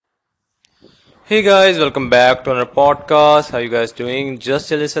Hey guys, welcome back to another podcast. How you guys doing? Just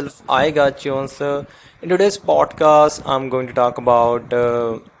tell yourself I got you, answer. In today's podcast, I'm going to talk about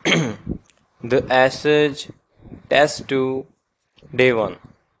the Asage Test 2 Day 1,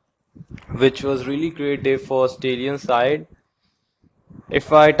 which was really great day for Australian side.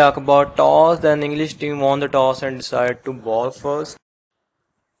 If I talk about toss, then English team won the toss and decided to ball first.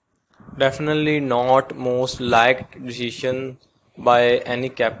 Definitely not most liked decision by any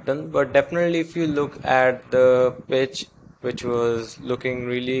captain, but definitely if you look at the pitch, which was looking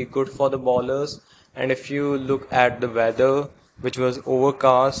really good for the bowlers, and if you look at the weather, which was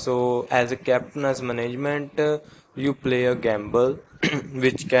overcast, so as a captain, as management, you play a gamble,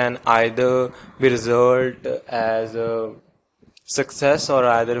 which can either be result as a success or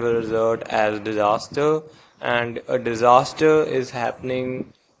either will result as disaster, and a disaster is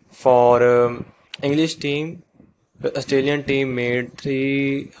happening for English team. The Australian team made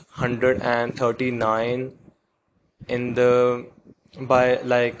 339 in the by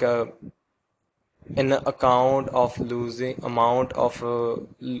in the account of losing amount of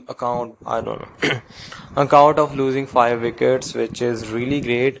account I don't know account of losing 5 wickets, which is really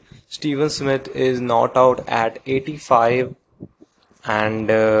great. Steven Smith is not out at 85,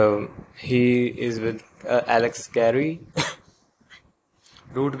 and he is with Alex Carey.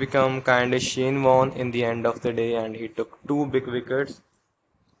 Root become kind of Shane Warne in the end of the day, and he took two big wickets,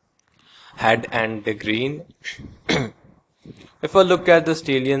 Head and the Green. If I look at the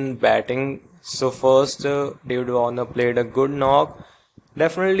Australian batting, so first David Warner played a good knock,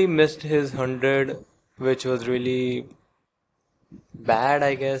 definitely missed his 100, which was really bad.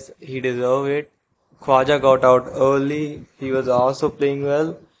 I guess he deserved it. Khwaja got out early. He was also playing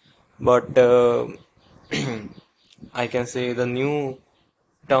well, but I can say the new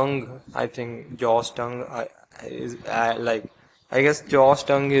tongue. I think Josh Tongue is I guess Josh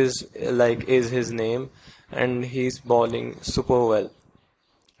Tongue is his name, and he's bowling super well.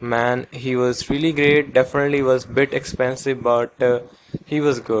 Man, he was really great. Definitely was bit expensive, but he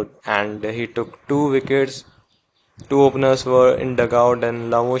was good, and he took two wickets. Two openers were in dugout,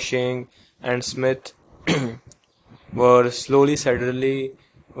 and Lamoshing and Smith were slowly, steadily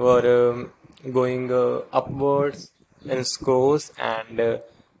were going upwards in scores, and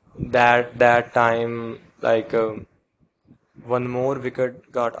that time one more wicket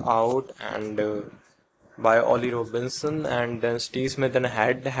got out, and by Ollie Robinson, and then Steve Smith and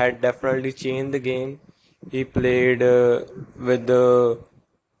had definitely changed the game. He played with the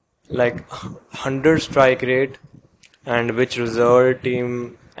 100 strike rate, and which result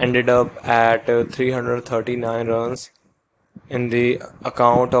team ended up at 339 runs in the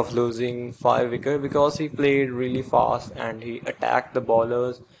account of losing 5 wickets, because he played really fast and he attacked the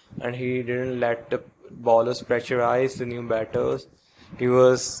bowlers, and he didn't let the bowlers pressurize the new batters. He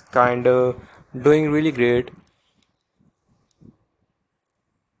was kind of doing really great.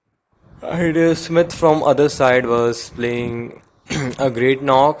 Smith from other side was playing a great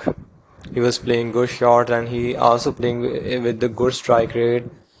knock. He was playing good shots, and he also playing with the good strike rate.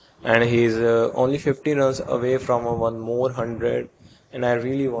 And he's only 50 runs away from a one more 100. And I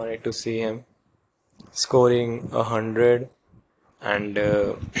really wanted to see him scoring 100, and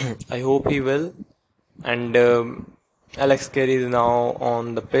I hope he will. And Alex Carey is now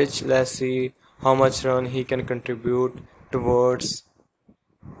on the pitch. Let's see how much run he can towards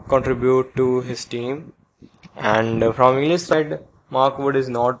contribute to his team. And from English side, Mark Wood is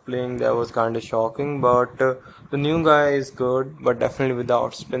not playing. That was kind of shocking, but the new guy is good. But definitely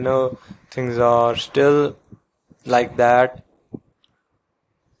without spinner, things are still like that.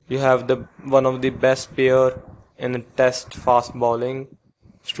 You have the one of the best pair in Test fast bowling,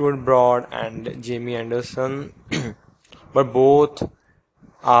 Stuart Broad and Jamie Anderson, but both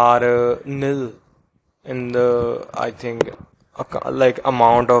are nil in the I think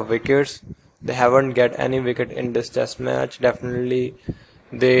amount of wickets. They haven't get any wicket in this Test match. Definitely,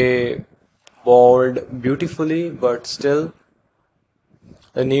 they bowled beautifully, but still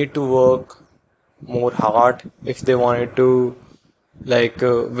they need to work more hard if they wanted to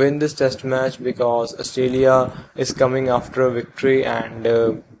win this test match, because Australia is coming after a victory, and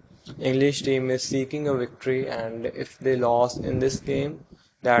English team is seeking a victory, and if they lost in this game,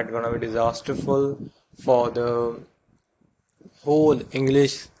 that gonna be disasterful for the whole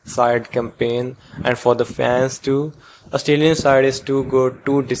English side campaign and for the fans too. Australian side is too good,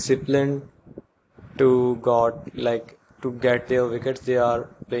 too disciplined to get their wickets. They are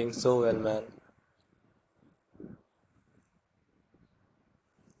playing so well, man.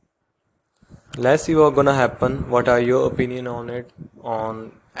 Let's see what's gonna happen. What are your opinion on it?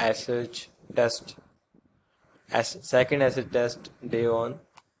 On Asage test, as second acid test day 1.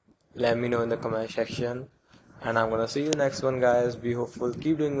 let me know in the comment section. And I'm gonna see you next one, guys. Be hopeful,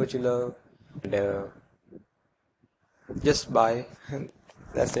 keep doing what you love, and just bye.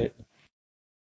 That's it.